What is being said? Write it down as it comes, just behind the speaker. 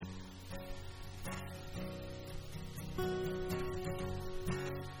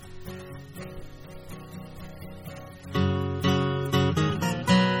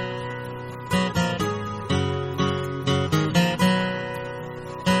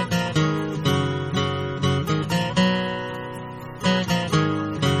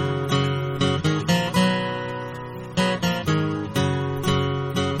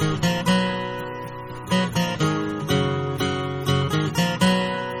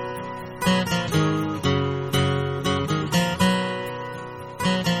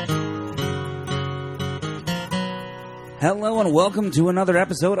and welcome to another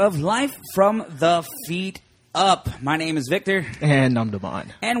episode of Life from the Feet Up. My name is Victor. And I'm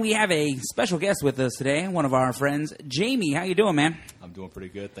Devon. And we have a special guest with us today, one of our friends, Jamie. How you doing, man? I'm doing pretty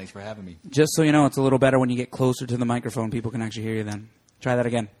good. Thanks for having me. Just so you know, it's a little better when you get closer to the microphone. People can actually hear you then. Try that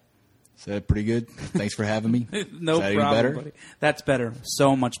again. Said pretty good. Thanks for having me. No problem, better? buddy. That's better.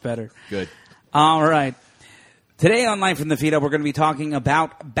 So much better. Good. All right. Today on Life from the Feet Up, we're going to be talking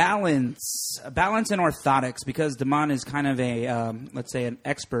about balance and orthotics, because Damon is kind of a, let's say, an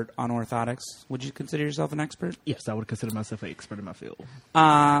expert on orthotics. Would you consider yourself an expert? Yes, I would consider myself an expert in my field.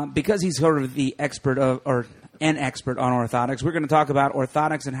 Because he's sort of the expert or an expert on orthotics, we're going to talk about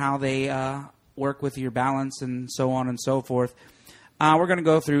orthotics and how they work with your balance and so on and so forth. We're going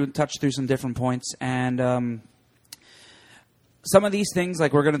to touch through some different points, and some of these things,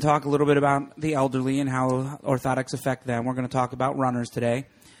 like we're going to talk a little bit about the elderly and how orthotics affect them. We're going to talk about runners today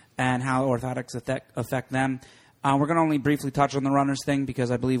and how orthotics affect them. We're going to only briefly touch on the runners thing because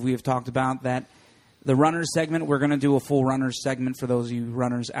I believe we have talked about that. The runners segment, we're going to do a full runners segment for those of you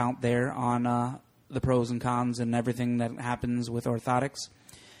runners out there on the pros and cons and everything that happens with orthotics.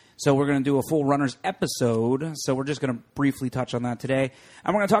 So we're going to do a full runners episode. So we're just going to briefly touch on that today.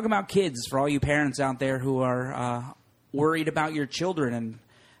 And we're going to talk about kids for all you parents out there who are worried about your children and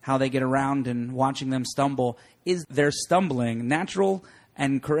how they get around and watching them stumble. Is their stumbling natural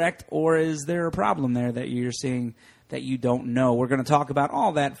and correct, or is there a problem there that you're seeing that you don't know? We're going to talk about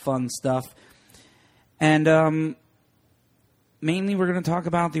all that fun stuff. And mainly we're going to talk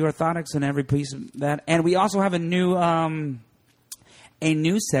about the orthotics and every piece of that. And we also have a new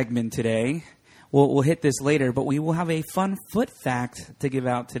segment today. We'll hit this later, but we will have a fun foot fact to give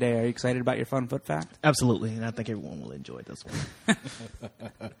out today. Are you excited about your fun foot fact? Absolutely, and I think everyone will enjoy this one.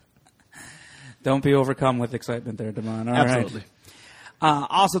 Don't be overcome with excitement there, Damon. All Absolutely. Right.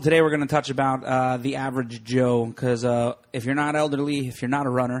 Also, today we're going to touch about the average Joe, because if you're not elderly, if you're not a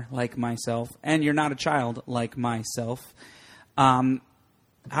runner like myself, and you're not a child like myself, how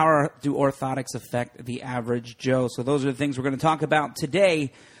do orthotics affect the average Joe? So those are the things we're going to talk about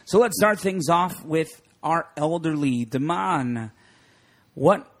today. So let's start things off with our elderly. Damon,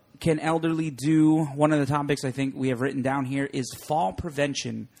 what can elderly do? One of the topics I think we have written down here is fall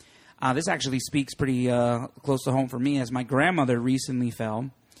prevention. This actually speaks pretty close to home for me, as my grandmother recently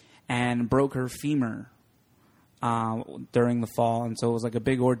fell and broke her femur during the fall. And so it was like a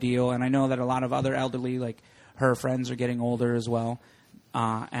big ordeal. And I know that a lot of other elderly, like her friends, are getting older as well.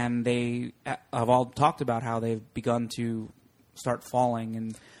 And they have all talked about how they've begun to start falling,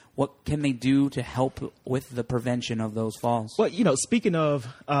 and what can they do to help with the prevention of those falls? Well, speaking of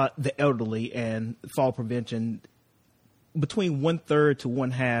the elderly and fall prevention, between 1/3 to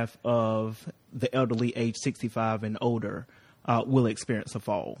 1/2 of the elderly age 65 and older will experience a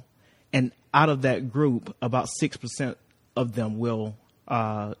fall. And out of that group, about 6% of them will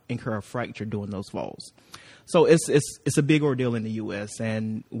incur a fracture during those falls. So it's a big ordeal in the U.S.,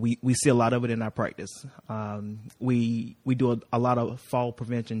 and we see a lot of it in our practice. We do a lot of fall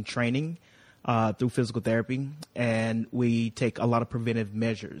prevention training through physical therapy, and we take a lot of preventive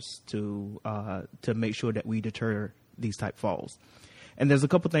measures to make sure that we deter these type falls. And there's a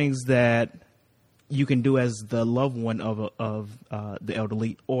couple things that you can do as the loved one of the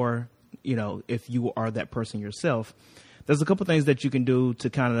elderly, or if you are that person yourself. There's a couple things that you can do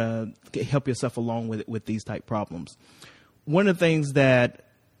to kind of help yourself along with these type problems. One of the things that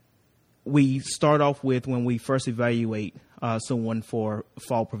we start off with when we first evaluate someone for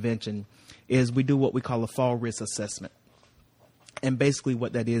fall prevention is we do what we call a fall risk assessment. And basically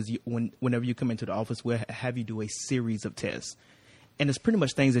what that is, whenever you come into the office, we'll have you do a series of tests. And it's pretty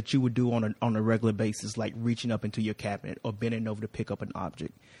much things that you would do on a regular basis, like reaching up into your cabinet or bending over to pick up an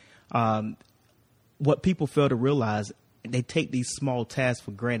object. What people fail to realize, they take these small tasks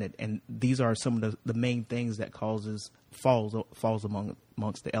for granted, and these are some of the main things that causes falls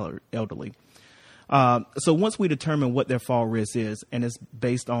amongst the elderly. So once we determine what their fall risk is, and it's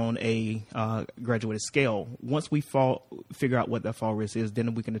based on a graduated scale, once we figure out what their fall risk is,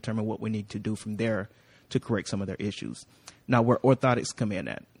 then we can determine what we need to do from there to correct some of their issues. Now, where orthotics come in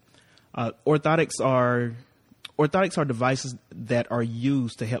at. Orthotics are devices that are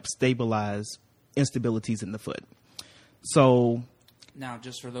used to help stabilize instabilities in the foot. So now,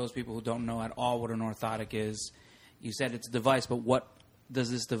 just for those people who don't know at all what an orthotic is, you said it's a device, but what does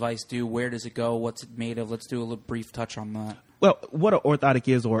this device do? Where does it go? What's it made of? Let's do a little brief touch on that. Well, what an orthotic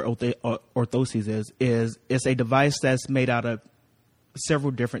is, or orthosis is it's a device that's made out of several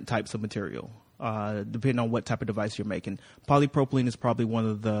different types of material, depending on what type of device you're making. Polypropylene is probably one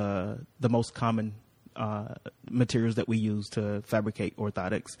of the most common materials that we use to fabricate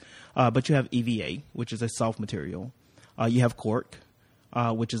orthotics. But you have EVA, which is a soft material. You have cork,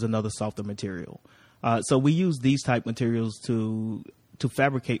 which is another softer material. So we use these type materials to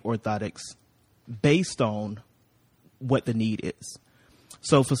fabricate orthotics based on what the need is.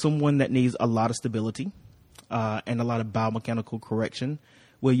 So for someone that needs a lot of stability and a lot of biomechanical correction,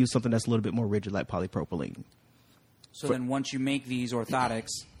 we'll use something that's a little bit more rigid like polypropylene. So then once you make these orthotics,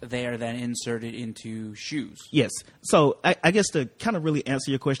 they are then inserted into shoes. Yes. So I guess to kind of really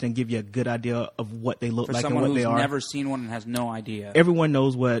answer your question and give you a good idea of what they look like and what they are. For someone who's never seen one and has no idea. Everyone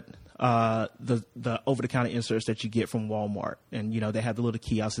knows what the over-the-counter inserts that you get from Walmart. And, they have the little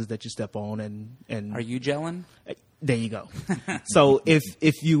kiosks that you step on. And Are you gelling? There you go. So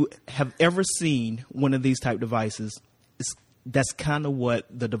if you have ever seen one of these type devices, that's kind of what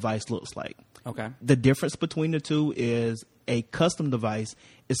the device looks like. Okay. The difference between the two is a custom device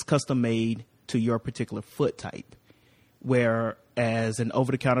is custom made to your particular foot type, whereas an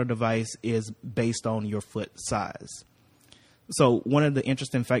over-the-counter device is based on your foot size. So one of the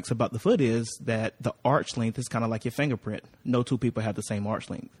interesting facts about the foot is that the arch length is kind of like your fingerprint. No two people have the same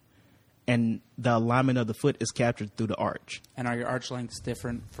arch length. And the alignment of the foot is captured through the arch. And are your arch lengths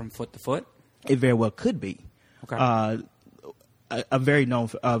different from foot to foot? It very well could be. Okay. A very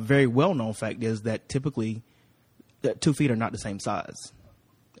well known fact is that typically 2 feet are not the same size,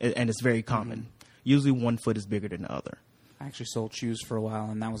 and it's very common. Mm-hmm. Usually, one foot is bigger than the other. I actually sold shoes for a while,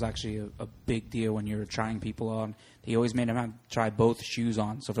 and that was actually a big deal when you were trying people on. They always made them have to try both shoes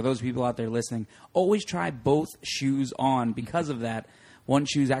on. So for those people out there listening, always try both shoes on. Because of that, one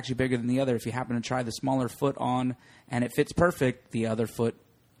shoe is actually bigger than the other. If you happen to try the smaller foot on and it fits perfect, the other foot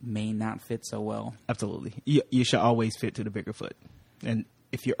may not fit so well. Absolutely. You should always fit to the bigger foot. And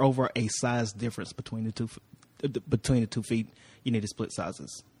if you're over a size difference between the 2 feet, you need to split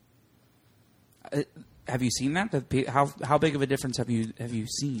sizes. Have you seen that? How big of a difference have you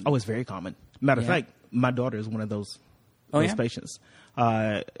seen? Oh, it's very common. Matter of fact, my daughter is one of those patients.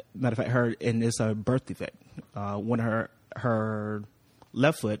 Matter of fact, it's a birth defect. One of her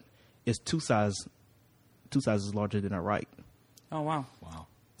left foot is two sizes larger than her right. Oh wow! Wow.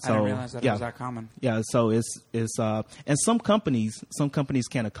 I didn't realize that it was that common. Yeah, so it's and some companies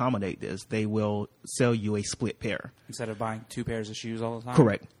can accommodate this. They will sell you a split pair instead of buying 2 pairs of shoes all the time.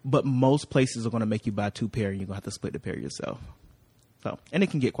 Correct, but most places are going to make you buy 2 pair, and you're going to have to split the pair yourself. So, and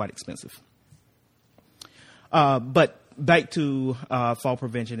it can get quite expensive. But back to fall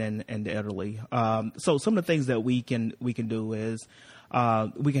prevention and the elderly. So some of the things that we can do is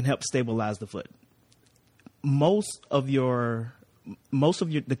we can help stabilize the foot. Most of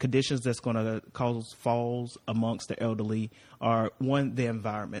the conditions that's going to cause falls amongst the elderly are, one, the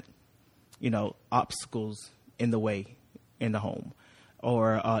environment, obstacles in the way in the home,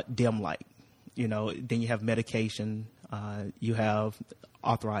 or dim light. Then you have medication, you have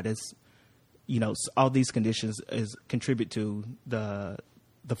arthritis. All these conditions contribute to the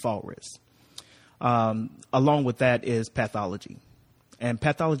fall risk. Along with that is pathology. And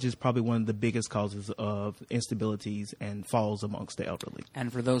pathology is probably one of the biggest causes of instabilities and falls amongst the elderly.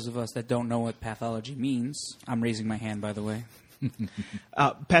 And for those of us that don't know what pathology means, I'm raising my hand, by the way.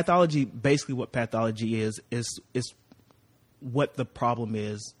 Pathology, basically what pathology is what the problem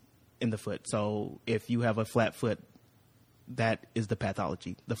is in the foot. So if you have a flat foot, that is the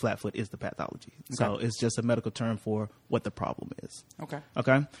pathology. The flat foot is the pathology. Okay. So it's just a medical term for what the problem is.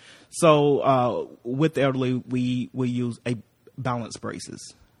 Okay. So with the elderly, we use a balance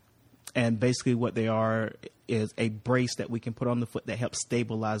braces, and basically what they are is a brace that we can put on the foot that helps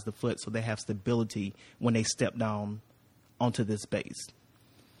stabilize the foot so they have stability when they step down onto this base.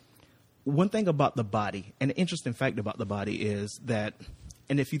 One thing about the body, an interesting fact about the body is that,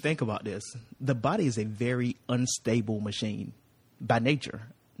 and if you think about this, the body is a very unstable machine by nature.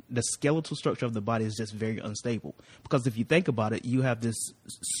 The skeletal structure of the body is just very unstable, because if you think about it, you have this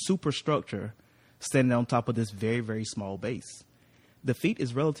superstructure standing on top of this very, very small base. The feet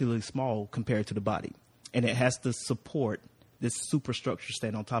is relatively small compared to the body, and it has to support this superstructure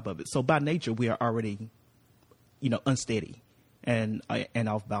standing on top of it. So by nature, we are already, unsteady and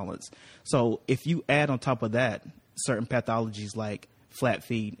off balance. So if you add on top of that certain pathologies like flat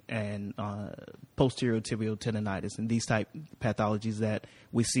feet and posterior tibial tendonitis and these type pathologies that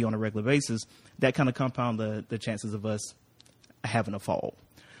we see on a regular basis, that kind of compound the chances of us having a fall.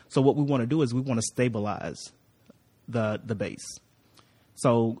 So what we want to do is we want to stabilize the base.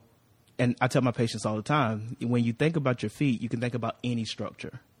 So, and I tell my patients all the time, when you think about your feet, you can think about any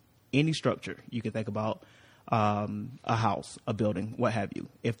structure. Any structure. You can think about a house, a building, what have you.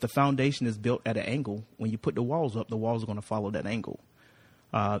 If the foundation is built at an angle, when you put the walls up, the walls are going to follow that angle.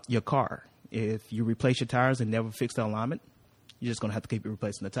 Your car, if you replace your tires and never fix the alignment, you're just going to have to keep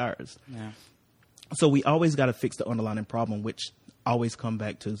replacing the tires. Yeah. So we always got to fix the underlying problem, which always come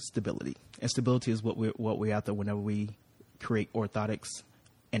back to stability. And stability is what we're after whenever we create orthotics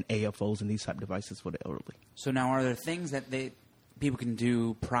and AFOs and these type of devices for the elderly. So now, are there things that people can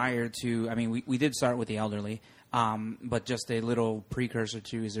do prior to? I mean, we did start with the elderly, but just a little precursor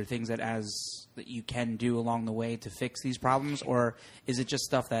to. Is there things that you can do along the way to fix these problems, or is it just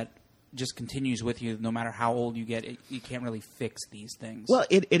stuff that just continues with you no matter how old you get? You can't really fix these things. Well,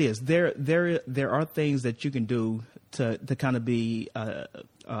 it is. There are things that you can do to kind of be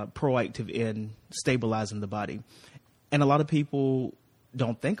proactive in stabilizing the body, and a lot of people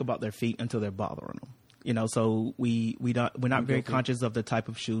don't think about their feet until they're bothering them. So we're not very conscious of the type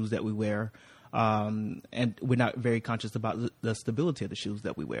of shoes that we wear, and we're not very conscious about the stability of the shoes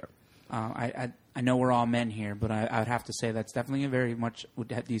that we wear. I know we're all men here, but I would have to say that's definitely a very much.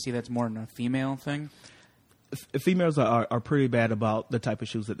 Do you see that's more than a female thing? Females are pretty bad about the type of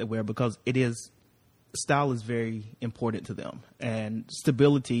shoes that they wear because style is very important to them, and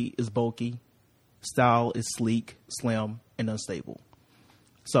stability is bulky, style is sleek, slim, and unstable.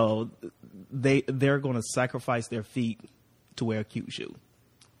 So they're going to sacrifice their feet to wear a cute shoe.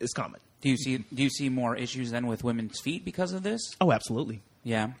 It's common. Do you see more issues then with women's feet because of this? Oh, absolutely.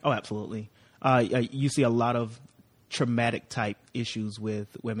 Yeah. Oh, absolutely. You see a lot of traumatic type issues with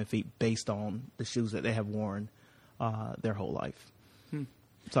women's feet based on the shoes that they have worn their whole life.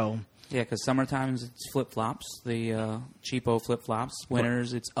 So yeah, because summertime it's flip flops, the cheapo flip flops.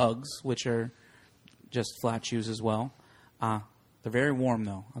 Winters it's Uggs, which are just flat shoes as well. They're very warm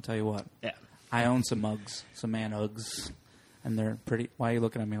though. I'll tell you what. Yeah. I own some Uggs, some man Uggs, and they're pretty. Why are you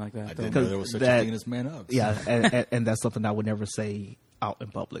looking at me like that? I didn't know there was such a thing as man Uggs. Yeah, and that's something I would never say out in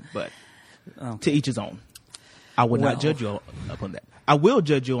public, but to each his own. I would not judge you upon that. I will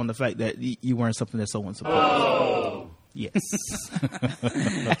judge you on the fact that you wearing something that's so unsupported. Oh. Yes.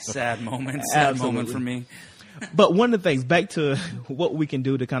 Sad moment. Sad moment for me. But one of the things, back to what we can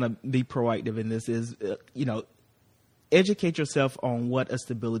do to kind of be proactive in this is, educate yourself on what a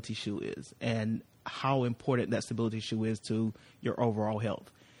stability shoe is and how important that stability shoe is to your overall health.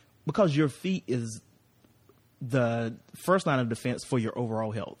 Because your feet is the first line of defense for your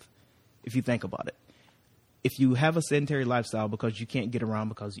overall health, if you think about it. If you have a sedentary lifestyle because you can't get around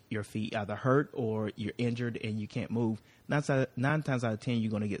because your feet either hurt or you're injured and you can't move, 9 times out of 10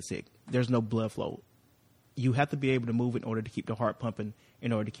 you're going to get sick. There's no blood flow. You have to be able to move in order to keep the heart pumping,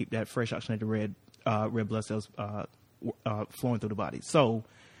 in order to keep that fresh oxygenated red blood cells flowing through the body. So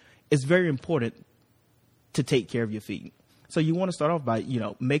it's very important to take care of your feet. So you want to start off by,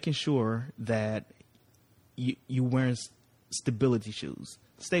 making sure that you wearing stability shoes,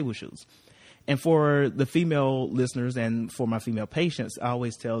 stable shoes. And for the female listeners and for my female patients, I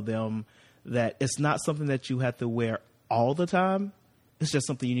always tell them that it's not something that you have to wear all the time. It's just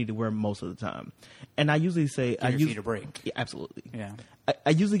something you need to wear most of the time. And I usually say... Give your feet a break. Yeah, absolutely. Yeah. I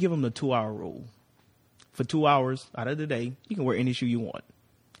usually give them the 2-hour rule. For 2 hours out of the day, you can wear any shoe you want.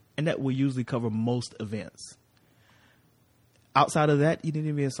 And that will usually cover most events. Outside of that, you need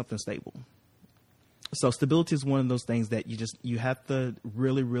to be in something stable. So stability is one of those things that you have to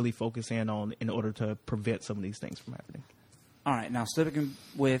really, really focus in on in order to prevent some of these things from happening. All right. Now, sticking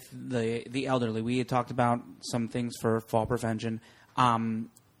with the elderly, we had talked about some things for fall prevention.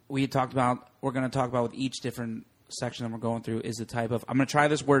 We had talked about, we're going to talk about with each different section that we're going through is the type of, I'm going to try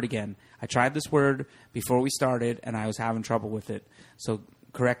this word again. I tried this word before we started, and I was having trouble with it. So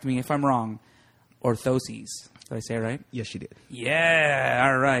correct me if I'm wrong. Orthoses. Did I say it right? Yes, you did. Yeah.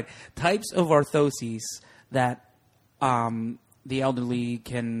 All right. Types of orthoses that the elderly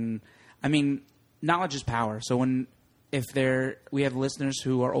can. I mean, knowledge is power. So we have listeners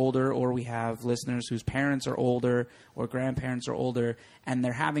who are older, or we have listeners whose parents are older or grandparents are older, and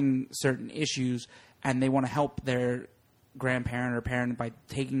they're having certain issues, and they want to help their grandparent or parent by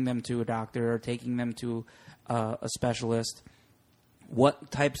taking them to a doctor or taking them to a specialist.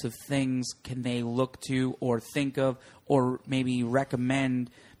 What types of things can they look to or think of or maybe recommend?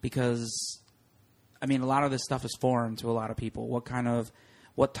 Because, I mean, a lot of this stuff is foreign to a lot of people.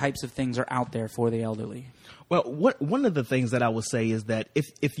 What types of things are out there for the elderly? Well, one of the things that I would say is that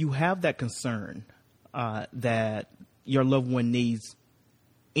if you have that concern that your loved one needs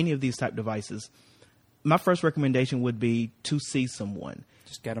any of these type devices, my first recommendation would be to see someone.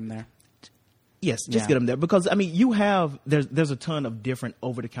 Just get them there. Yes, just get them there. Because, I mean, there's a ton of different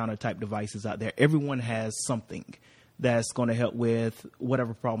over-the-counter type devices out there. Everyone has something that's going to help with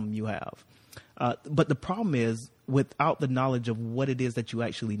whatever problem you have. But the problem is, without the knowledge of what it is that you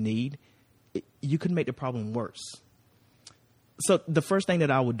actually need, you could make the problem worse. So the first thing that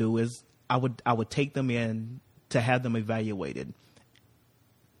I would do is I would take them in to have them evaluated.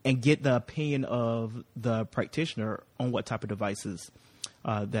 and get the opinion of the practitioner on what type of devices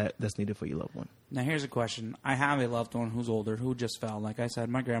that's needed for your loved one. Now, here's a question. I have a loved one who's older, who just fell, like I said,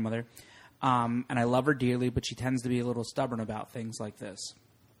 my grandmother. And I love her dearly, but she tends to be a little stubborn about things like this.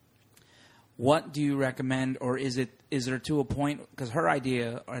 What do you recommend, or is there to a point, because her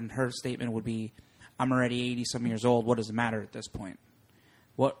idea and her statement would be, I'm already 80-some years old, what does it matter at this point?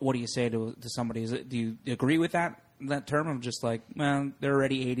 What do you say to somebody? Do you agree with that term of just like, well, they're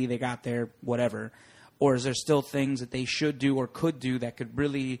already 80, they got there, whatever? Or is there still things that they should do or could do that could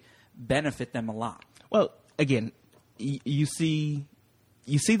really benefit them a lot? Well, again, you see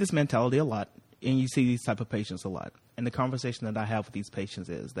this mentality a lot, and you see these type of patients a lot. And the conversation that I have with these patients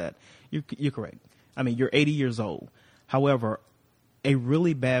is that you're correct. I mean, you're 80 years old. However, a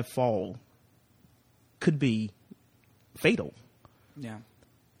really bad fall could be fatal. Yeah.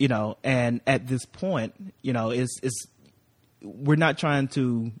 You know, and at this point, you know, we're not trying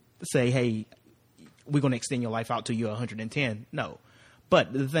to say, hey, we're going to extend your life out to you're 110. No.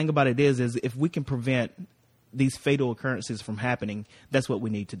 But the thing about it is if we can prevent these fatal occurrences from happening, that's what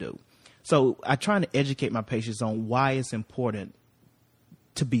we need to do. So I try to educate my patients on why it's important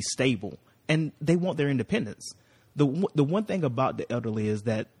to be stable, and they want their independence. The one thing about the elderly is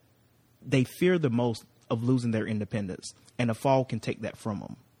that they fear the most of losing their independence, and a fall can take that from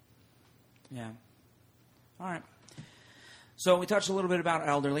them. Yeah. All right. So we touched a little bit about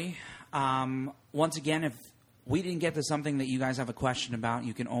elderly. Once again, if we didn't get to something that you guys have a question about,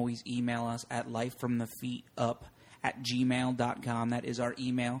 you can always email us at lifefromthefeetup@gmail.com. That is our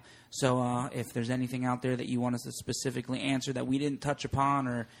email. So if there's anything out there that you want us to specifically answer that we didn't touch upon,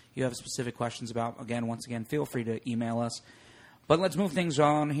 or you have specific questions about, once again, feel free to email us. But let's move things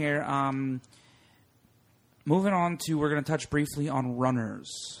on here. Moving on to, we're going to touch briefly on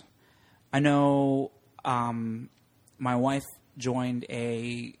runners. I know my wife joined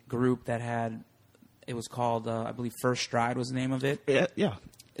a group that it was called, I believe, First Stride was the name of it. Yeah.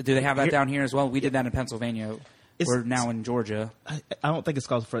 Do they have that down here as well? We did that in Pennsylvania. We're now in Georgia. I don't think it's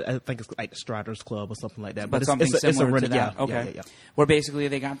called First. I think it's like the Striders Club or something like that. But something similar to that. Yeah, okay. Yeah. Where basically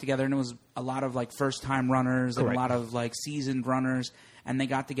they got together, and it was a lot of like first-time runners and a lot of like seasoned runners, and they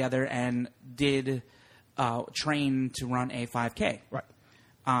got together and did train to run a 5K. Right.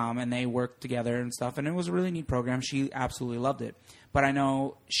 And they worked together and stuff, and it was a really neat program. She absolutely loved it. But I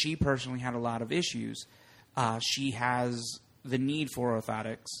know she personally had a lot of issues. She has the need for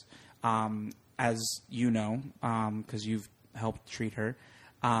orthotics, as you know, because you've helped treat her.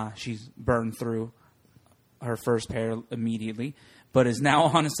 She's burned through her first pair immediately, but is now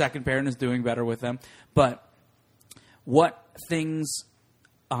on a second pair and is doing better with them. But what things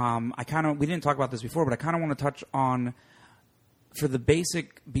we didn't talk about this before, but I kind of want to touch on, for the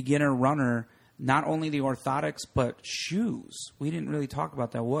basic beginner runner, not only the orthotics, but shoes. We didn't really talk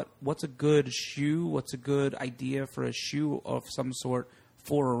about that. What's a good shoe? What's a good idea for a shoe of some sort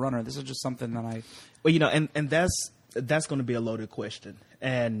for a runner? This is just something that Well, you know, and that's going to be a loaded question.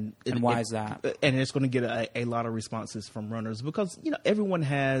 And why is that? And it's going to get a lot of responses from runners because, you know, everyone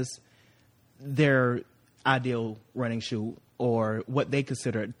has their ideal running shoe or what they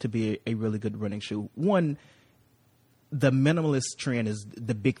consider to be a really good running shoe. One, the minimalist trend is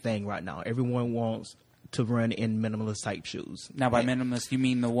the big thing right now. Everyone wants to run in minimalist type shoes. Now, by minimalist, you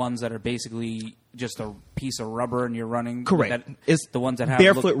mean the ones that are basically just a piece of rubber and you're running? Correct. It's the ones that have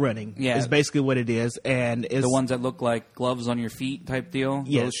barefoot running. Yeah, is basically what it is, and it's the ones that look like gloves on your feet type deal.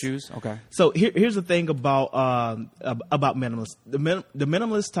 Yes. Those shoes. Okay. So here's the thing about minimalist. The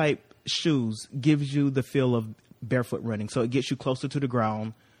minimalist type shoes gives you the feel of barefoot running, so it gets you closer to the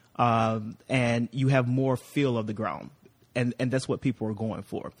ground, and you have more feel of the ground. And that's what people are going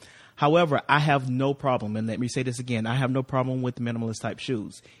for. However, I have no problem, and let me say this again, I have no problem with minimalist type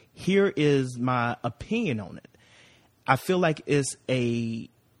shoes. Here is my opinion on it. I feel like it's a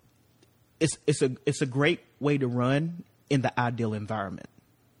great way to run in the ideal environment.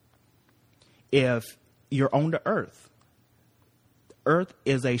 If you're on the earth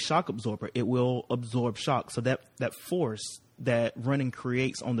is a shock absorber. It will absorb shock. So that force that running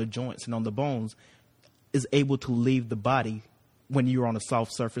creates on the joints and on the bones is able to leave the body when you're on a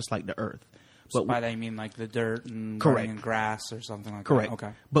soft surface like the earth. So by that you mean like the dirt and correct. running in grass or something like correct. that?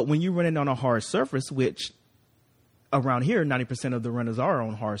 Okay. But when you're running on a hard surface, which around here 90% of the runners are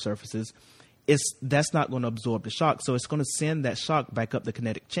on hard surfaces, that's not going to absorb the shock. So it's going to send that shock back up the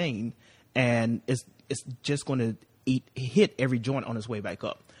kinetic chain, and it's just going to hit every joint on its way back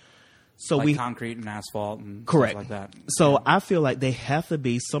up. So like concrete and asphalt and correct. stuff like that. So yeah. I feel like they have to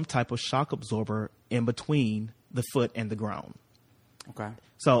be some type of shock absorber in between the foot and the ground. Okay.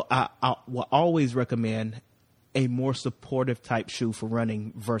 So I will always recommend a more supportive type shoe for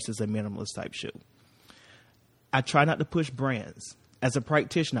running versus a minimalist type shoe. I try not to push brands. As a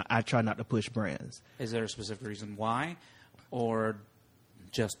practitioner, I try not to push brands. Is there a specific reason why, or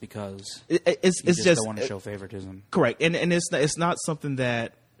just because it's you just don't want to show favoritism? Correct, and it's not something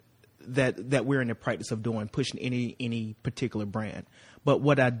that we're in the practice of doing, pushing any particular brand. But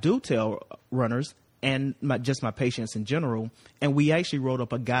what I do tell runners and my patients in general, and we actually wrote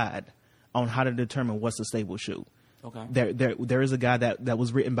up a guide on how to determine what's a stable shoe. Okay. There is a guide that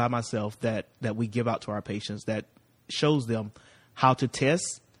was written by myself that we give out to our patients that shows them how to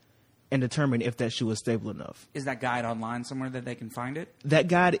test and determine if that shoe is stable enough. Is that guide online somewhere that they can find it? That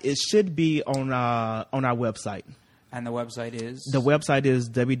guide, it should be on our website. And the website is? The website is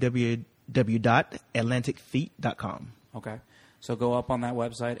www.atlanticfeet.com. Okay. So go up on that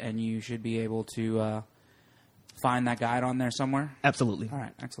website and you should be able to find that guide on there somewhere? Absolutely. All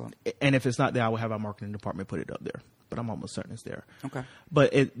right. Excellent. And if it's not there, I will have our marketing department put it up there. But I'm almost certain it's there. Okay.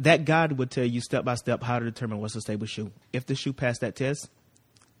 But that guide would tell you step by step how to determine what's a stable shoe. If the shoe passed that test,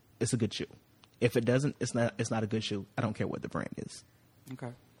 it's a good shoe. If it doesn't, it's not a good shoe. I don't care what the brand is.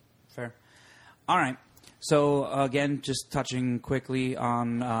 Okay. Fair. All right. So, again, just touching quickly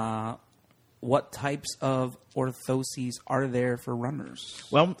on what types of orthoses are there for runners?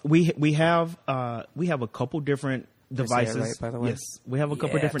 Well, we have a couple different devices. Did I say that right, by the way? Yes, we have a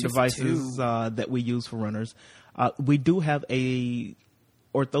couple different devices that we use for runners. We do have a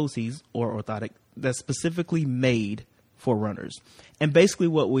orthoses or orthotic that's specifically made for runners. And basically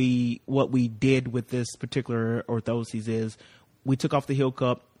what we did with this particular orthoses is we took off the heel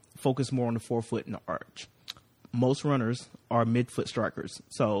cup, focused more on the forefoot and the arch. Most runners are midfoot strikers,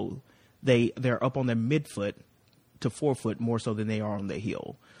 so they're up on their midfoot to forefoot more so than they are on their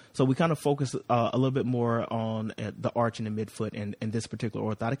heel. So we kind of focus a little bit more on the arch and the midfoot in this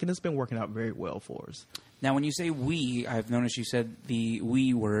particular orthotic, and it's been working out very well for us. Now, when you say we, I've noticed you said the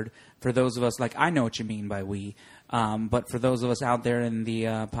we word. For those of us, like I know what you mean by we, but for those of us out there in the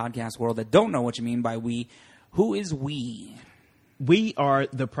podcast world that don't know what you mean by we, who is we? We are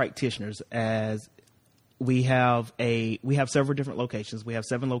the practitioners. As we have several different locations. We have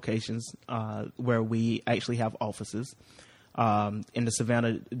 7 locations where we actually have offices. In the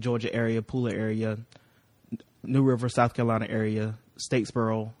Savannah, Georgia area, Pooler area, New River, South Carolina area,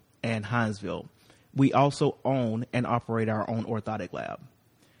 Statesboro, and Hinesville. We also own and operate our own orthotic lab.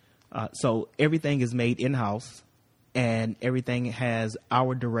 So everything is made in-house, and everything has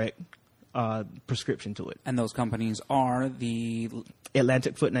our direct prescription to it. And those companies are the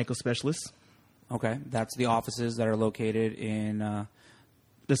Atlantic Foot and Ankle Specialists. Okay, that's the offices that are located in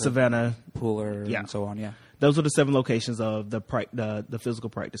the Savannah, Pooler, and so on. Yeah. Those are the 7 locations of the physical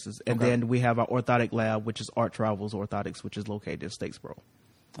practices. And then we have our orthotic lab, which is Art Travels Orthotics, which is located in Statesboro.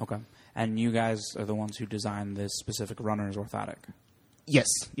 Okay. And you guys are the ones who designed this specific runner's orthotic? Yes.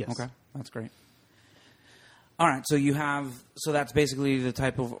 Okay. That's great. All right. So that's basically the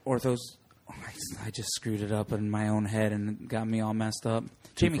type of orthos. I just screwed it up in my own head and got me all messed up.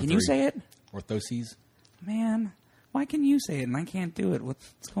 Jamie, can you say it? Orthoses. Man, why can you say it and I can't do it?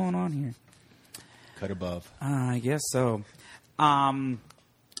 What's going on here? Cut above. I guess so.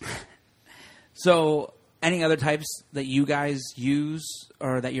 So, any other types that you guys use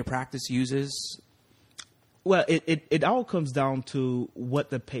or that your practice uses? Well, it all comes down to what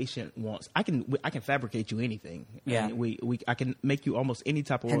the patient wants. I can fabricate you anything. Yeah. I can make you almost any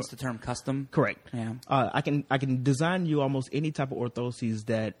type of. Hence the term custom. Correct. Yeah. I can design you almost any type of orthoses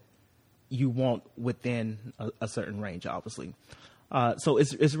that you want within a certain range, obviously. So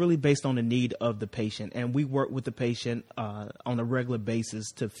it's really based on the need of the patient, and we work with the patient on a regular basis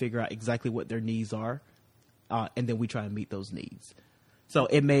to figure out exactly what their needs are, and then we try and meet those needs. So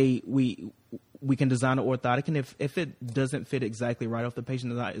we can design an orthotic, and if it doesn't fit exactly right, if the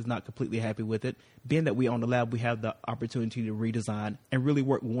patient is not completely happy with it, being that we own the lab, we have the opportunity to redesign and really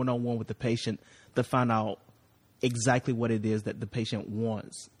work one-on-one with the patient to find out exactly what it is that the patient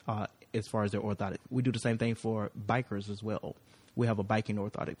wants as far as their orthotic. We do the same thing for bikers as well. We have a biking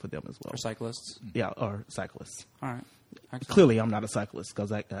orthotic for them as well. Or cyclists? Yeah, or cyclists. All right. Excellent. Clearly, I'm not a cyclist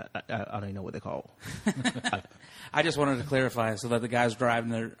because I don't even know what they're called. I just wanted to clarify so that the guys driving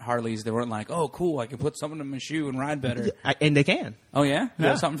their Harleys, they weren't like, oh, cool, I can put something in my shoe and ride better. And they can. Oh, yeah? You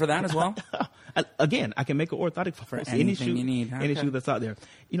have something for that as well? Again, I can make an orthotic for any shoe, you need. Any shoe that's out there.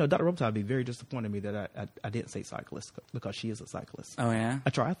 You know, Dr. Robitaille would be very disappointed in me that I didn't say cyclist because she is a cyclist. Oh, yeah?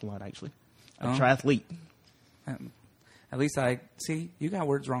 A triathlon, actually. A triathlete. At least you got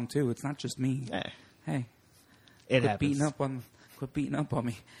words wrong, too. It's not just me. Hey. It happens. Quit beating up on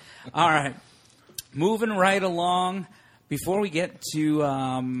me. All right. Moving right along. Before we get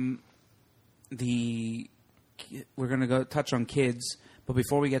to the we're going to go touch on kids. But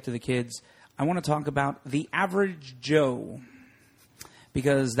before we get to the kids, I want to talk about the average Joe,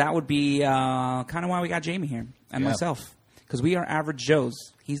 because that would be kind of why we got Jamie here and myself, because we are average Joes.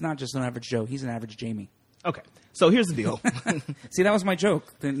 He's not just an average Joe; he's an average Jamie. Okay, so here's the deal. See, that was my joke.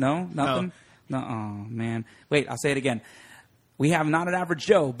 No, nothing. No. Oh man. Wait, I'll say it again. We have not an average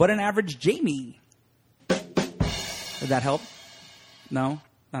Joe, but an average Jamie. Did that help? No,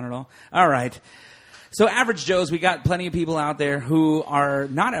 not at all. All right. So average Joes, we got plenty of people out there who are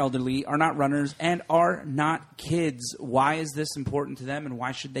not elderly, are not runners, and are not kids. Why is this important to them, and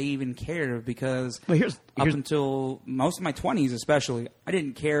why should they even care? Because up until most of my 20s especially, I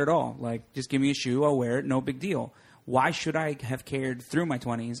didn't care at all. Like, just give me a shoe, I'll wear it, no big deal. Why should I have cared through my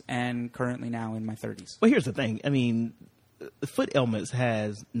 20s and currently now in my 30s? Well, here's the thing. I mean, foot ailments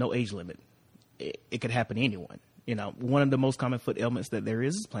has no age limit. It could happen to anyone. You know, one of the most common foot ailments that there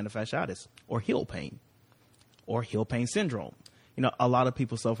is plantar fasciitis, or heel pain syndrome. You know, a lot of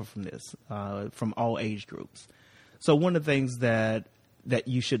people suffer from this, from all age groups. So one of the things that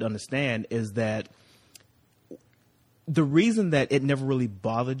you should understand is that the reason that it never really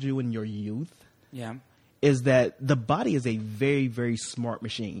bothered you in your youth is that the body is a very, very smart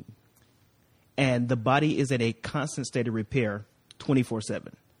machine. And the body is at a constant state of repair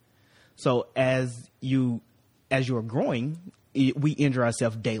 24/7. So as you are growing, we injure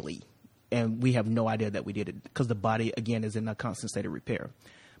ourselves daily, and we have no idea that we did it because the body, again, is in a constant state of repair.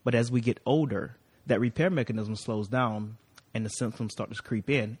 But as we get older, that repair mechanism slows down and the symptoms start to creep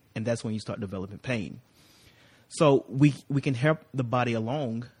in, and that's when you start developing pain. So we can help the body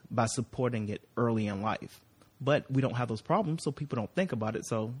along by supporting it early in life. But we don't have those problems, so people don't think about it.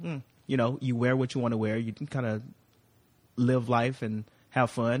 So, you know, you wear what you want to wear. You can kind of live life and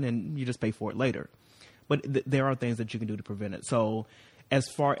have fun, and you just pay for it later. But there are things that you can do to prevent it. So as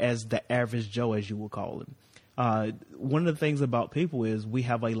far as the average Joe, as you will call him, one of the things about people is we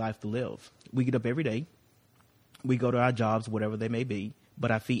have a life to live. We get up every day. We go to our jobs, whatever they may be,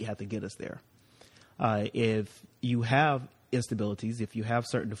 but our feet have to get us there. If you have instabilities, if you have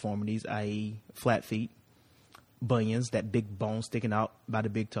certain deformities, i.e. flat feet, bunions, that big bone sticking out by the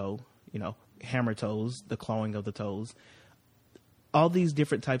big toe, you know, hammer toes, the clawing of the toes, all these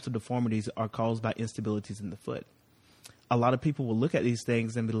different types of deformities are caused by instabilities in the foot. A lot of people will look at these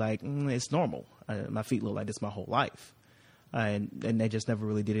things and be like, it's normal. My feet look like this my whole life. And they just never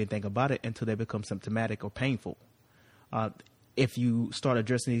really did anything about it until they become symptomatic or painful. If you start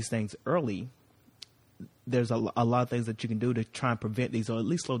addressing these things early, there's a lot of things that you can do to try and prevent these, or at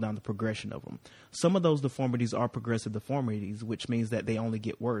least slow down the progression of them. Some of those deformities are progressive deformities, which means that they only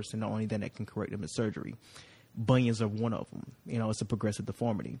get worse, and only then that can correct them in surgery. Bunions are one of them. You know, it's a progressive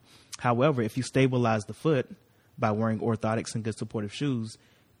deformity. However, if you stabilize the foot by wearing orthotics and good supportive shoes,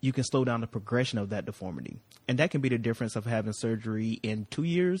 you can slow down the progression of that deformity. And that can be the difference of having surgery in 2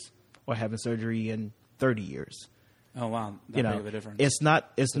 years or having surgery in 30 years. Oh wow, that big of a difference. It's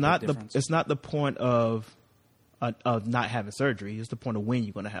not the point of not having surgery. It's the point of when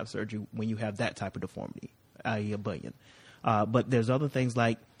you're going to have surgery, when you have that type of deformity, i.e. a bunion. But there's other things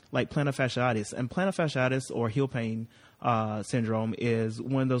like plantar fasciitis. And plantar fasciitis, or heel pain syndrome, is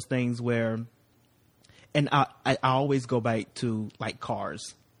one of those things where, and I always go back to like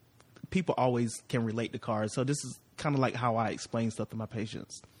cars. People always can relate to cars. So this is kind of like how I explain stuff to my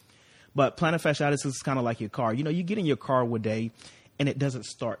patients. But plantar fasciitis is kind of like your car. You know, you get in your car one day and it doesn't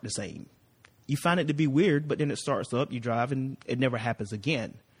start the same. You find it to be weird, but then it starts up, you drive, and it never happens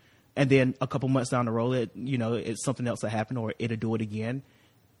again. And then a couple months down the road, it's something else that happened, or it'll do it again.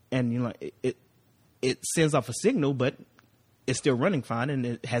 And, it sends off a signal, but it's still running fine, and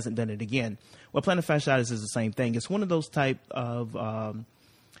it hasn't done it again. Well, plantar fasciitis is the same thing. It's one of those type of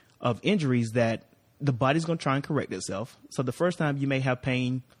injuries that the body's going to try and correct itself. So the first time you may have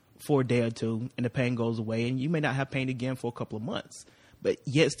pain for a day or two, and the pain goes away, and you may not have pain again for a couple of months. But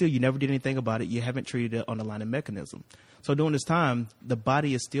yet still, you never did anything about it. You haven't treated it underlying mechanism. So during this time, the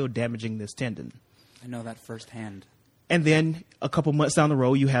body is still damaging this tendon. I know that firsthand. And then a couple months down the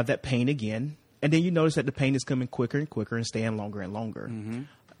road, you have that pain again. And then you notice that the pain is coming quicker and quicker and staying longer and longer. Mm-hmm.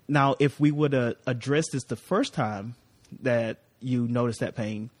 Now, if we would address this the first time that you notice that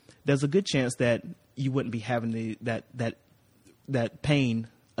pain, there's a good chance that you wouldn't be having that pain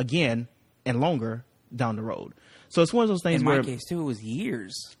again and longer down the road. So it's one of those things where... In my case, too, it was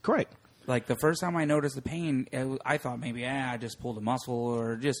years. Correct. Like, the first time I noticed the pain, I thought maybe, I just pulled a muscle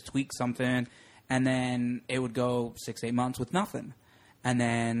or just tweaked something. And then it would go 6-8 months with nothing. And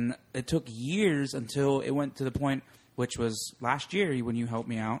then it took years until it went to the point, which was last year when you helped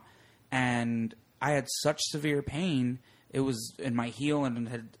me out. And I had such severe pain it was in my heel and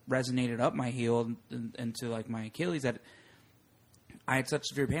had resonated up my heel into like my Achilles that I had such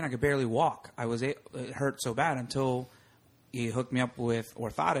severe pain I could barely walk. It hurt so bad until he hooked me up with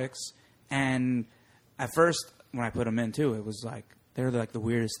orthotics. And at first, when I put them in too, it was like they're like the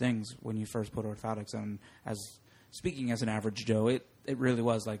weirdest things when you first put orthotics on. Speaking as an average Joe, it really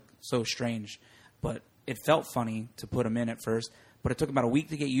was like so strange, but it felt funny to put them in at first. But it took about a week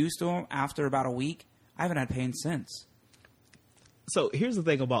to get used to them. After about a week, I haven't had pain since. So here's the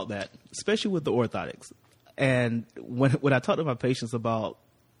thing about that, especially with the orthotics. And when I talk to my patients about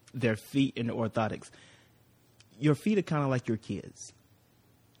their feet and the orthotics, your feet are kind of like your kids.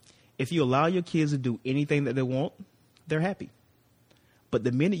 If you allow your kids to do anything that they want, they're happy. But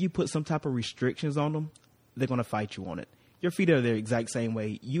the minute you put some type of restrictions on them, they're going to fight you on it. Your feet are the exact same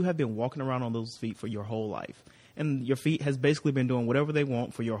way. You have been walking around on those feet for your whole life. And your feet has basically been doing whatever they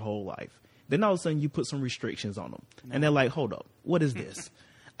want for your whole life. Then all of a sudden you put some restrictions on them. And they're like, hold up, what is this?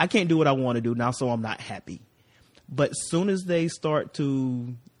 I can't do what I want to do now, so I'm not happy. But as soon as they start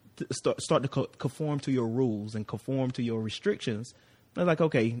to conform to your rules and conform to your restrictions, they're like,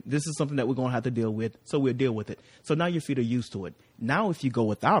 okay, this is something that we're going to have to deal with, so we'll deal with it. So now your feet are used to it. Now if you go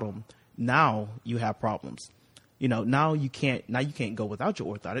without them, now you have problems. Now you can't go without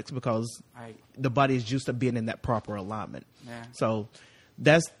your orthotics because the body is used to being in that proper alignment. Yeah. So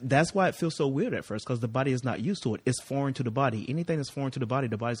that's why it feels so weird at first, because the body is not used to it. It's foreign to the body. Anything that's foreign to the body's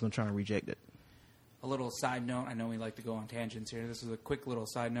going to try and reject it. A little side note. I know we like to go on tangents here. This is a quick little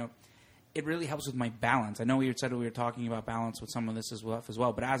side note. It really helps with my balance. I know we said we were talking about balance with some of this as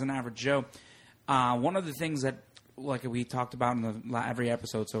well. But as an average Joe, one of the things that, like we talked about in every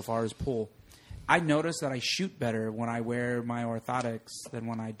episode so far, is pull. I notice that I shoot better when I wear my orthotics than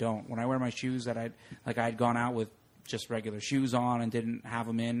when I don't. When I wear my shoes that I had gone out with just regular shoes on and didn't have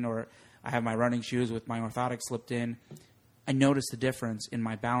them in, or I have my running shoes with my orthotics slipped in, I notice the difference in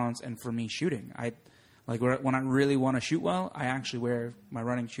my balance and for me shooting. When I really want to shoot well, I actually wear my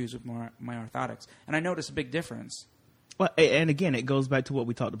running shoes with my orthotics, and I notice a big difference. Well, and again, it goes back to what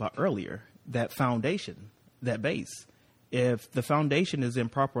we talked about earlier, that foundation, that base. If the foundation is in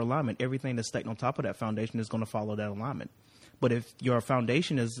proper alignment, everything that's stacked on top of that foundation is going to follow that alignment. But if your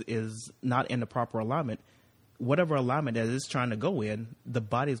foundation is not in the proper alignment, whatever alignment that it's trying to go in, the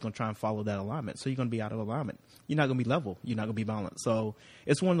body is going to try and follow that alignment. So you're going to be out of alignment. You're not going to be level. You're not going to be balanced. So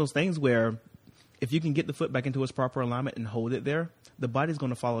it's one of those things where if you can get the foot back into its proper alignment and hold it there, the body's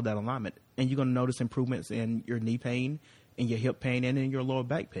going to follow that alignment. And you're going to notice improvements in your knee pain, in your hip pain, and in your lower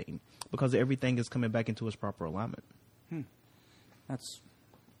back pain, because everything is coming back into its proper alignment.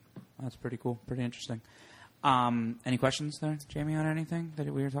 That's pretty cool. Pretty interesting. Any questions there, Jamie, on anything that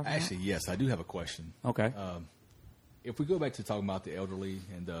we were talking about? Actually, yes, I do have a question. Okay. If we go back to talking about the elderly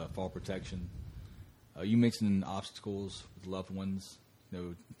and fall protection, you mentioned obstacles with loved ones,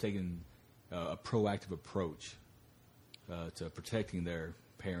 taking a proactive approach to protecting their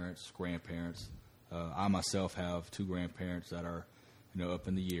parents, grandparents. I myself have 2 grandparents that are, up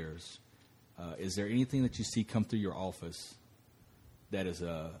in the years. Is there anything that you see come through your office that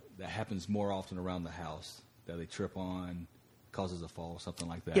happens more often around the house that they trip on, causes a fall, something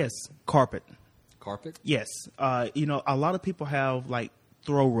like that? Yes, carpet. Carpet? Yes. A lot of people have like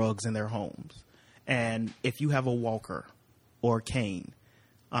throw rugs in their homes. And if you have a walker or a cane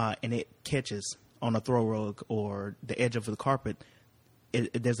and it catches on a throw rug or the edge of the carpet,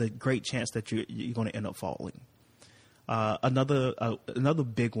 there's a great chance that you're going to end up falling. Another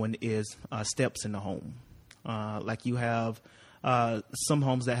big one is steps in the home. Like you have some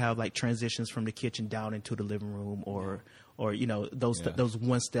homes that have like transitions from the kitchen down into the living room, or those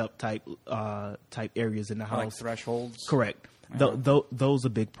one step type areas in the house, like thresholds. Correct. Those are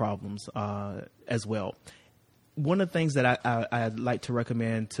big problems as well. One of the things that I'd like to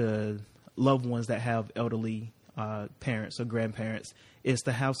recommend to loved ones that have elderly parents or grandparents is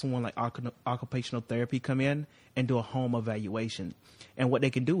to have someone like occupational therapy come in and do a home evaluation. And what they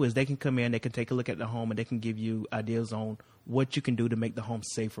can do is they can come in, they can take a look at the home, and they can give you ideas on what you can do to make the home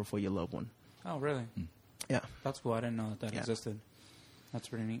safer for your loved one. Oh, really? Yeah. That's cool. I didn't know that existed. That's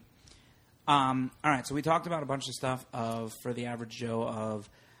pretty neat. All right, so we talked about a bunch of stuff for the average Joe of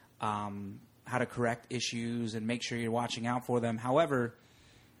how to correct issues and make sure you're watching out for them. However,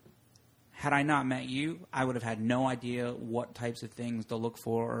 had I not met you, I would have had no idea what types of things to look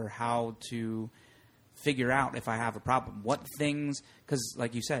for or how to figure out if I have a problem. What things, because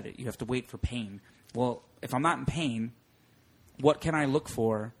like you said, you have to wait for pain. Well, if I'm not in pain, what can I look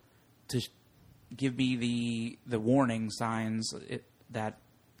for to give me the warning signs that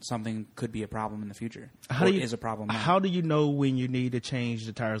something could be a problem in the future? Is a problem now? How do you know when you need to change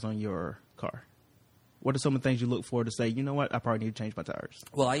the tires on your car? What are some of the things you look for to say, you know what, I probably need to change my tires?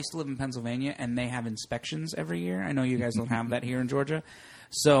 Well, I used to live in Pennsylvania, and they have inspections every year. I know you guys don't have that here in Georgia.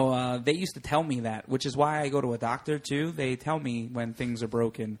 So they used to tell me that, which is why I go to a doctor, too. They tell me when things are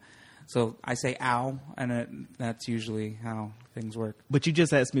broken. So I say, ow, and that's usually how things work. But you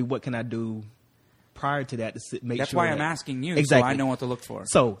just asked me, what can I do prior to that to make That's sure why that, I'm asking you, exactly. so I know what to look for.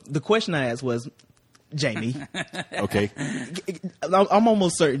 So the question I asked was, Jamie. Okay. I'm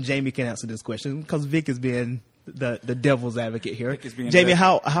almost certain Jamie can answer this question because Vic is being the devil's advocate here. Jamie, Jamie,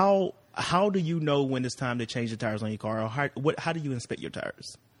 how do you know when it's time to change the tires on your car? Or how do you inspect your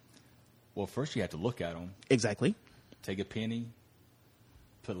tires? Well, first you have to look at them. Exactly. Take a penny,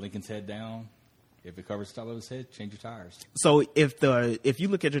 put Lincoln's head down. If it covers the top of his head, change your tires. So if you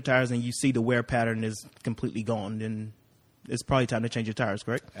look at your tires and you see the wear pattern is completely gone, then it's probably time to change your tires,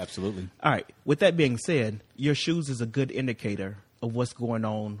 correct? Absolutely. All right. With that being said, your shoes is a good indicator of what's going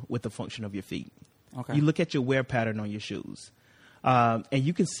on with the function of your feet. Okay. You look at your wear pattern on your shoes, and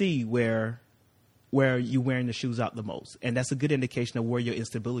you can see where you're wearing the shoes out the most, and that's a good indication of where your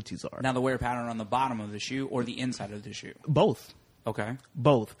instabilities are. Now, the wear pattern on the bottom of the shoe or the inside of the shoe? Both. Okay.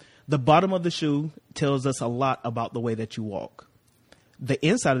 Both. The bottom of the shoe tells us a lot about the way that you walk. The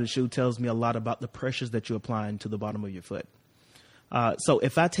inside of the shoe tells me a lot about the pressures that you're applying to the bottom of your foot. So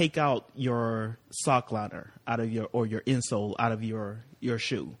if I take out your sock liner out of your insole out of your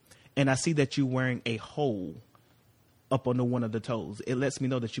shoe, and I see that you're wearing a hole up under one of the toes, it lets me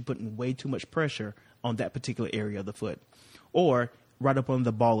know that you're putting way too much pressure on that particular area of the foot, or right up on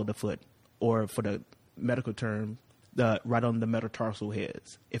the ball of the foot, or for the medical term, right on the metatarsal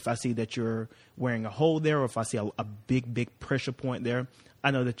heads. If I see that you're wearing a hole there, or if I see a big pressure point there,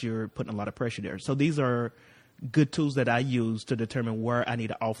 I know that you're putting a lot of pressure there. So these are good tools that I use to determine where I need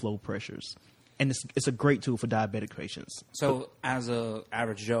to offload pressures. And it's a great tool for diabetic patients. So as a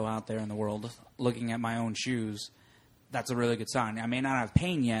average Joe out there in the world, looking at my own shoes, that's a really good sign. I may not have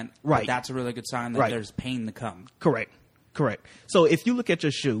pain yet, right. But that's a really good sign that there's pain to come. Correct. So if you look at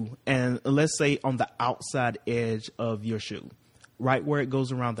your shoe, and let's say on the outside edge of your shoe, right where it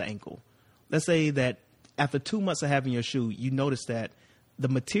goes around the ankle, let's say that after 2 months of having your shoe, you notice that the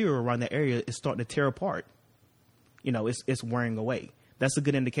material around that area is starting to tear apart. You know, it's wearing away. That's a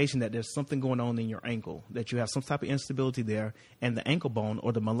good indication that there's something going on in your ankle, that you have some type of instability there, and the ankle bone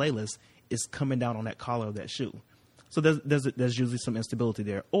or the malleolus is coming down on that collar of that shoe. So there's usually some instability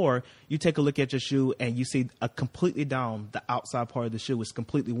there. Or you take a look at your shoe and you see a completely down, the outside part of the shoe is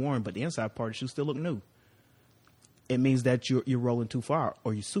completely worn, but the inside part of the shoe still look new. It means that you're rolling too far,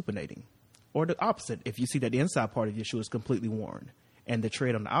 or you're supinating. Or the opposite, if you see that the inside part of your shoe is completely worn and the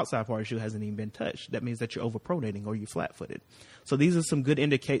tread on the outside part of the shoe hasn't even been touched, that means that you're overpronating or you're flat-footed. So these are some good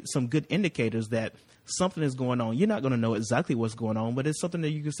indicators that something is going on. You're not going to know exactly what's going on, but it's something that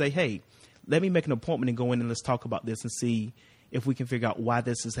you can say, hey, let me make an appointment and go in and let's talk about this and see if we can figure out why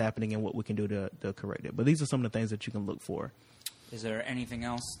this is happening and what we can do to correct it. But these are some of the things that you can look for. Is there anything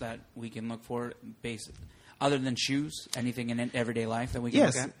else that we can look for other than shoes? Anything in everyday life that we can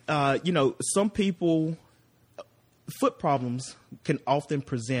look at? Yes. Some people, foot problems can often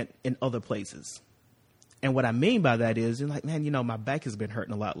present in other places. And what I mean by that is, you're like, man, my back has been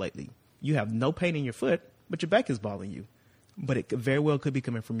hurting a lot lately. You have no pain in your foot, but your back is bothering you. But it very well could be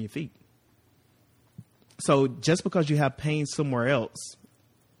coming from your feet. So just because you have pain somewhere else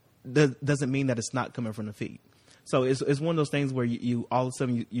doesn't mean that it's not coming from the feet. So it's one of those things where you all of a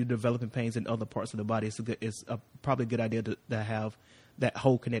sudden you're developing pains in other parts of the body. It's probably a good idea to have that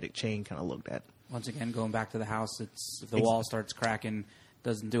whole kinetic chain kind of looked at. Once again, going back to the house, if the wall starts cracking,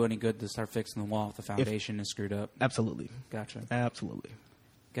 doesn't do any good to start fixing the wall if the foundation is screwed up. Absolutely. Gotcha. Absolutely.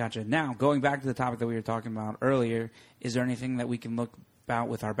 Gotcha. Now, going back to the topic that we were talking about earlier, is there anything that we can look about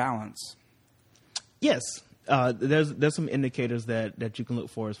with our balance? Yes. There's some indicators that you can look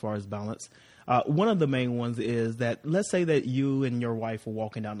for as far as balance. One of the main ones is that, let's say that you and your wife are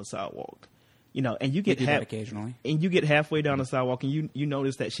walking down the sidewalk, and you get occasionally, and you get halfway down the sidewalk and you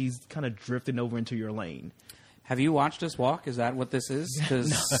notice that she's kind of drifting over into your lane. Have you watched us walk? Is that what this is?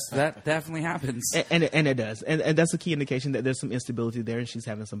 Because that definitely happens. And it does. And that's a key indication that there's some instability there and she's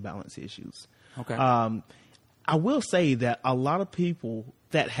having some balance issues. Okay. I will say that a lot of people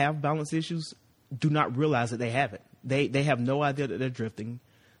that have balance issues do not realize that they have it. They have no idea that they're drifting.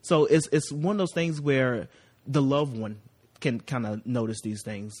 So it's one of those things where the loved one can kind of notice these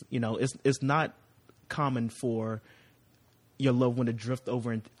things. It's not common for your loved one to drift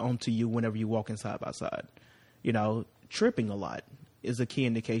over onto you whenever you're walking side by side. Tripping a lot is a key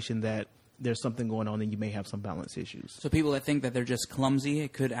indication that there's something going on and you may have some balance issues. So people that think that they're just clumsy,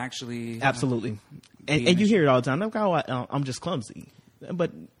 it could actually... Absolutely. And you hear it all the time. Like, I'm just clumsy.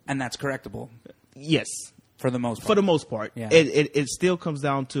 And that's correctable. Yes. For the most part. For the most part. Yeah. It still comes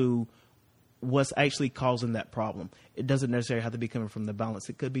down to what's actually causing that problem. It doesn't necessarily have to be coming from the balance.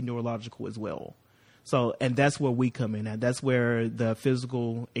 It could be neurological as well. So, and that's where we come in at. That's where the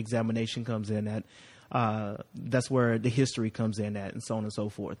physical examination comes in at. That's where the history comes in at, and so on and so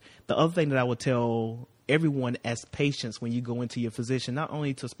forth. The other thing that I would tell everyone as patients when you go into your physician, not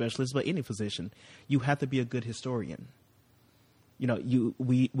only to specialists, but any physician, you have to be a good historian. You know,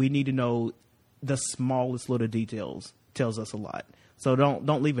 we need to know the smallest little details. Tells us a lot. So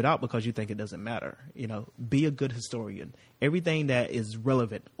don't leave it out because you think it doesn't matter. You know, be a good historian. Everything that is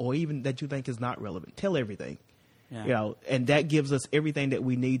relevant, or even that you think is not relevant, tell everything. Yeah. You know, and that gives us everything that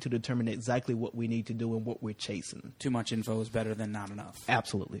we need to determine exactly what we need to do and what we're chasing. Too much info is better than not enough.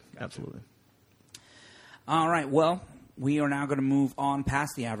 Absolutely, absolutely. All right, well, we are now going to move on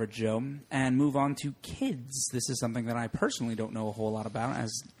past the average Joe and move on to kids. This is something that I personally don't know a whole lot about,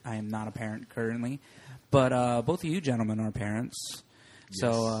 as I am not a parent currently. But both of you gentlemen are parents. Yes.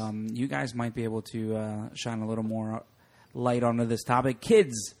 So you guys might be able to shine a little more light onto this topic.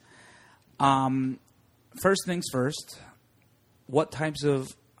 Kids, first things first, what types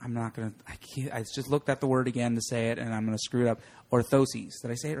of, I just looked at the word again to say it, and I'm going to screw it up. Orthoses.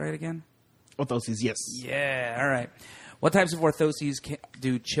 Did I say it right again? Orthoses, yes. Yeah, all right. What types of orthoses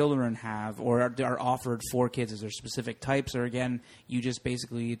do children have or are offered for kids? Is there specific types, or again, you just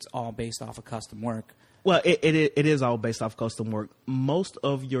basically, it's all based off of custom work? Well, it is all based off custom work. Most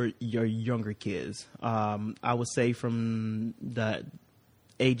of your younger kids, I would say from the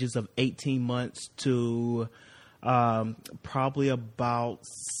ages of 18 months to probably about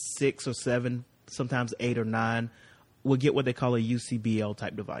 6 or 7, sometimes 8 or 9, will get what they call a UCBL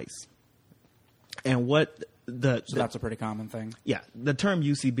type device. And what so that's a pretty common thing. Yeah, the term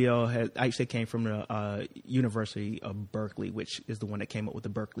UCBL actually came from the University of Berkeley, which is the one that came up with the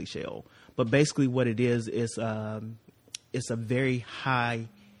Berkeley shell. But basically, what it is it's a very high,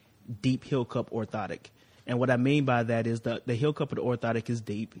 deep heel cup orthotic. And what I mean by that is the heel cup of the orthotic is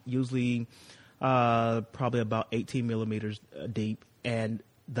deep, usually probably about 18 millimeters deep, and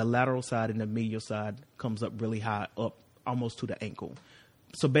the lateral side and the medial side comes up really high, up almost to the ankle.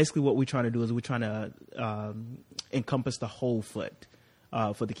 So basically what we're trying to do is we're trying to encompass the whole foot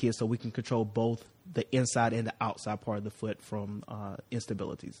for the kids so we can control both the inside and the outside part of the foot from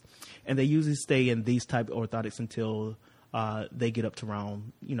instabilities. And they usually stay in these type of orthotics until they get up to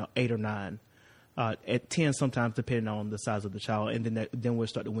around 8 or 9. At 10 sometimes, depending on the size of the child. And then we'll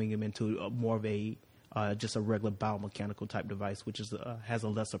start to wing them into more of a just a regular biomechanical type device, which is has a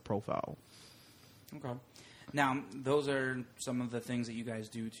lesser profile. Okay. Now, those are some of the things that you guys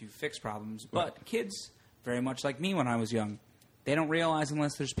do to fix problems. But right. Kids, very much like me when I was young, they don't realize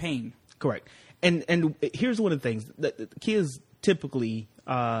unless there's pain. Correct. And here's one of the things. The kids typically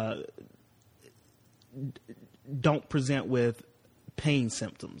don't present with pain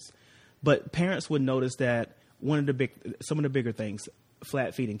symptoms. But parents would notice that some of the bigger things,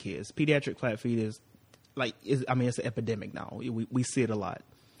 flat feet in kids. Pediatric flat feet is it's an epidemic now. We see it a lot.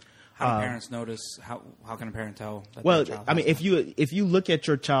 How do parents notice? How can a parent tell? That well, their child I mean, if you look at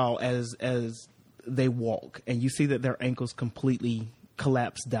your child as they walk and you see that their ankles completely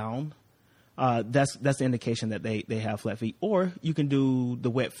collapse down, that's the indication that they have flat feet. Or you can do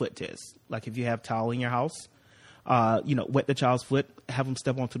the wet foot test. Like if you have towel in your house, wet the child's foot, have them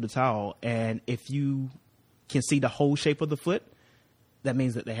step onto the towel, and if you can see the whole shape of the foot, that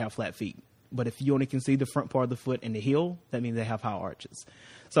means that they have flat feet. But if you only can see the front part of the foot and the heel, that means they have high arches.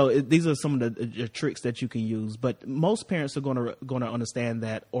 So these are some of the tricks that you can use. But most parents are going to understand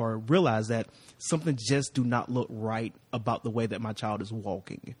that or realize that something just do not look right about the way that my child is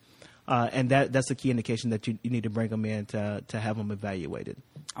walking. And that's a key indication that you need to bring them in to have them evaluated.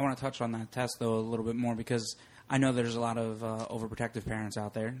 I want to touch on that test, though, a little bit more because I know there's a lot of overprotective parents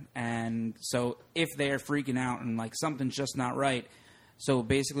out there. And so if they're freaking out and like something's just not right, so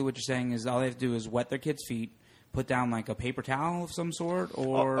basically what you're saying is all they have to do is wet their kids' feet, put down like a paper towel of some sort,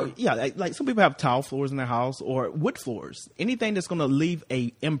 or... like some people have tile floors in their house or wood floors. Anything that's going to leave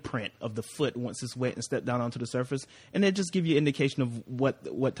a imprint of the foot once it's wet and step down onto the surface, and it just give you an indication of what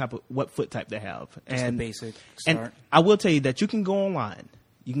foot type they have. Just the basic start. And I will tell you that you can go online.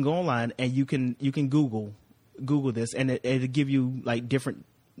 You can go online and you can Google this, and it'll give you like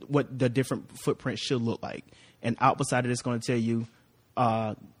what the different footprints should look like. And out beside it, it's going to tell you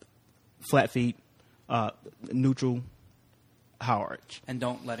flat feet, neutral, high arch. And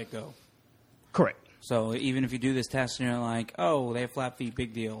don't let it go. Correct. So even if you do this test and you're like, oh, they have flat feet,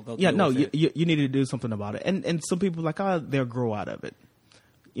 big deal. You need to do something about it. And some people are like, they'll grow out of it.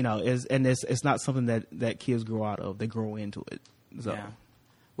 It's not something that kids grow out of. They grow into it. So. Yeah.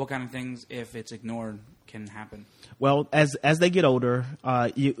 what kind of things, if it's ignored, can happen? Well, as they get older,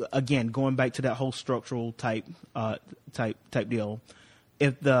 again, going back to that whole structural type deal,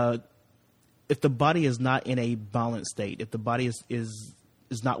 if the body is not in a balanced state, if the body is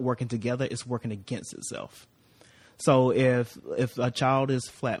not working together, it's working against itself. So if a child is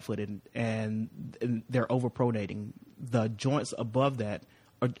flat-footed and they're overpronating, the joints above that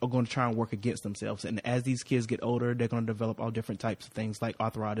are going to try and work against themselves. And as these kids get older, they're going to develop all different types of things like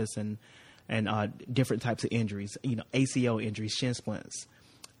arthritis and different types of injuries, ACL injuries, shin splints.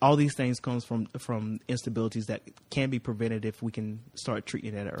 All these things comes from instabilities that can be prevented if we can start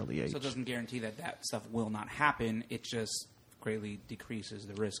treating it at an early age. So it doesn't guarantee that stuff will not happen. It just greatly decreases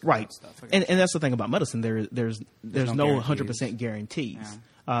the risk of right. that stuff. And that's the thing about medicine. There's no 100% guarantees.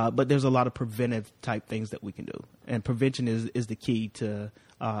 Yeah. But there's a lot of preventive type things that we can do. And prevention is the key to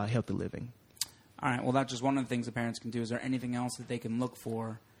healthy living. All right. Well, that's just one of the things the parents can do. Is there anything else that they can look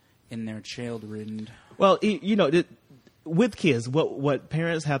for in their children? Well, with kids, what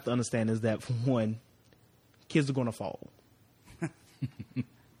parents have to understand is that, for one, kids are going to fall.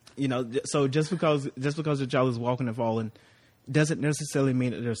 So just because your child is walking and falling doesn't necessarily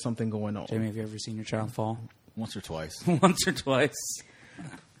mean that there's something going on. Jamie, have you ever seen your child fall? Once or twice. Once or twice.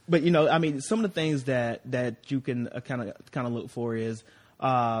 But some of the things that you can kind of look for is,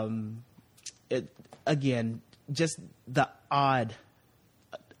 again, just the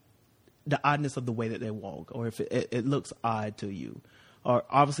oddness of the way that they walk, or if it looks odd to you, or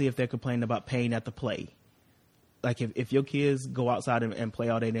obviously if they're complaining about pain at the play. Like if your kids go outside and play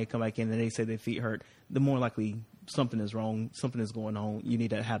all day and they come back in and they say their feet hurt, the more likely something is wrong, something is going on. You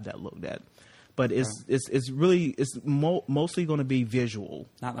need to have that looked at. But it's mostly going to be visual.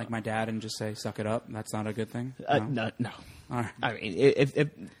 Not like my dad and just say, suck it up. That's not a good thing? No. All right. I mean, if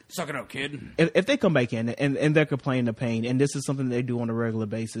suck it up, kid. If they come back in and they're complaining of pain, and this is something they do on a regular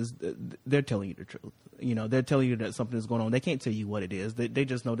basis, they're telling you the truth. They're telling you that something is going on. They can't tell you what it is. They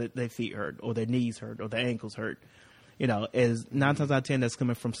just know that their feet hurt, or their knees hurt, or their ankles hurt. As 9 times out of 10, that's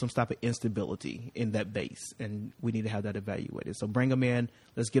coming from some type of instability in that base, and we need to have that evaluated. So bring them in.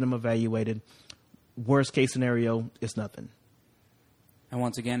 Let's get them evaluated. Worst case scenario, it's nothing. And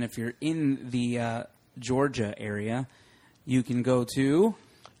once again, if you're in the Georgia area, you can go to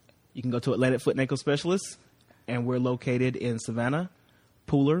Atlantic Foot and Ankle Specialists, and we're located in Savannah,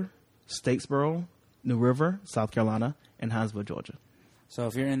 Pooler, Statesboro, New River, South Carolina, and Hinesville, Georgia. So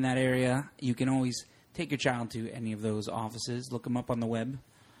if you're in that area, you can always take your child to any of those offices. Look them up on the web.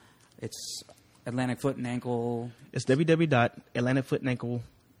 It's Atlantic Foot and Ankle. It's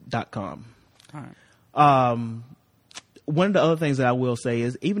www.atlanticfootandankle.com. All right. One of the other things that I will say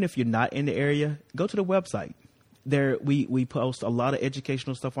is, even if you're not in the area, go to the website. There, we post a lot of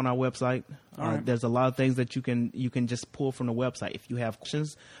educational stuff on our website. Right. There's a lot of things that you can just pull from the website. If you have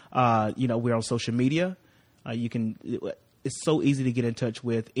questions, we're on social media. It's so easy to get in touch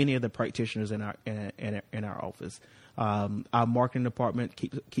with any of the practitioners in our office. Our marketing department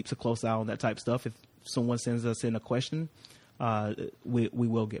keeps a close eye on that type of stuff. If someone sends us in a question, we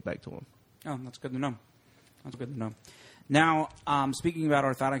will get back to them. Oh, that's good to know. Now, speaking about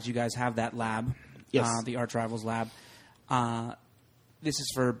orthotics, you guys have that lab. Yes. The Arch Rivals lab. This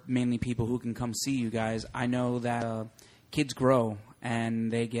is for mainly people who can come see you guys. I know that kids grow and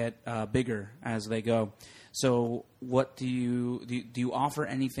they get bigger as they go. So what do you offer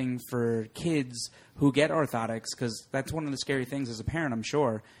anything for kids who get orthotics? Because that's one of the scary things as a parent, I'm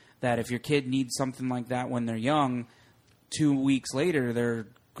sure, that if your kid needs something like that when they're young, 2 weeks later they're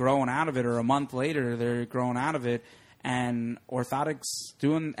growing out of it, or a month later they're growing out of it. And orthotics,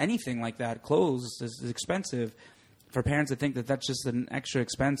 doing anything like that, clothes, is expensive. For parents that think that that's just an extra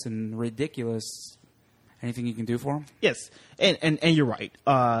expense and ridiculous, anything you can do for them? Yes, and you're right.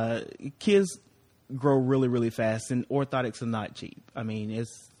 Kids grow really, really fast, and orthotics are not cheap. I mean,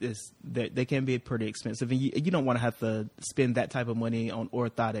 they can be pretty expensive, and you don't want to have to spend that type of money on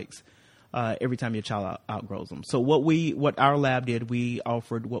orthotics every time your child outgrows them. So what our lab did, we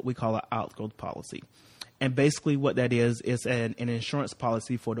offered what we call an outgrowth policy. And basically what that is an insurance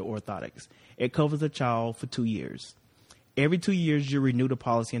policy for the orthotics. It covers a child for 2 years. Every 2 years, you renew the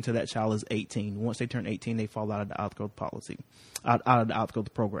policy until that child is 18. Once they turn 18, they fall out of the outgrowth policy, out of the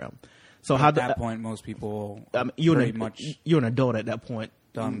outgrowth program. So at that point, most people you're an adult at that point.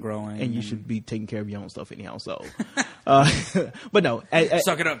 Done growing. And you should be taking care of your own stuff anyhow. So, but no.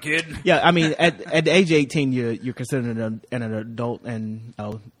 Suck it up, kid. Yeah, I mean, at the age of 18, you're considered an adult, and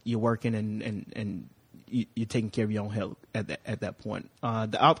you're working and you're taking care of your own health at that point.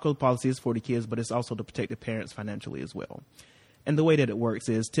 The outgrowth policy is for the kids, but it's also to protect the parents financially as well. And the way that it works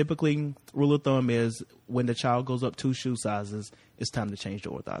is typically, rule of thumb is when the child goes up 2 shoe sizes, it's time to change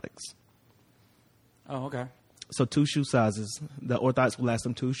the orthotics. Oh, okay. So 2 shoe sizes, the orthotics will last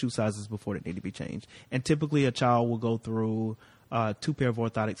them 2 shoe sizes before they need to be changed. And typically a child will go through 2 pair of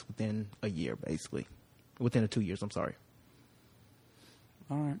orthotics within a year, basically. Within 2 years, I'm sorry.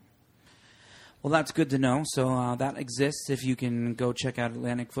 All right. Well, that's good to know. So that exists. If you can go check out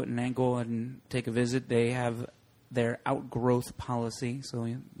Atlantic Foot and Ankle and take a visit, they have their outgrowth policy, so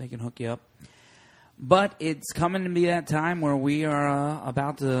they can hook you up. But it's coming to be that time where we are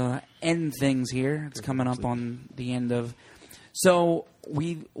about to end things here. It's coming up on the end of... So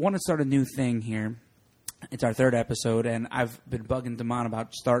we want to start a new thing here. It's our 3rd episode, and I've been bugging Damon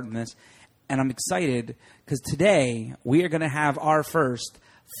about starting this. And I'm excited because today we are going to have our first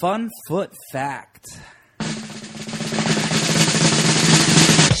Fun Foot Fact.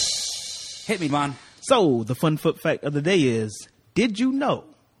 Hit me, Mon. So the Fun Foot Fact of the day is, did you know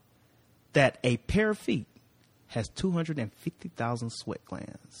that a pair of feet has 250,000 sweat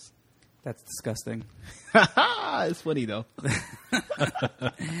glands? That's disgusting. It's funny, though.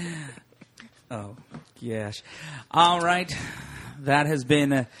 Oh, gosh. All right. That has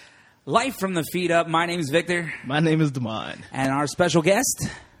been Life from the Feet Up. My name is Victor. My name is Damon. And our special guest.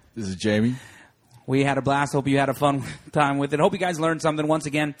 This is Jamie. We had a blast. Hope you had a fun time with it. Hope you guys learned something. Once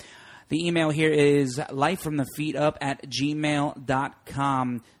again, the email here is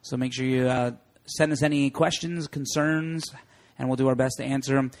lifefromthefeetup@gmail.com. So make sure you send us any questions, concerns, and we'll do our best to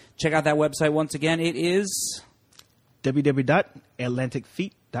answer them. Check out that website once again. It is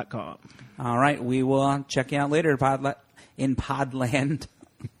www.atlanticfeet.com. All right. We will check you out later in Podland.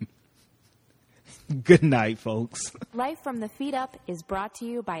 Good night, folks. Life from the Feet Up is brought to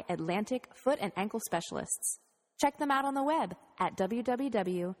you by Atlantic Foot and Ankle Specialists. Check them out on the web at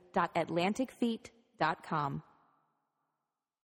www.atlanticfeet.com.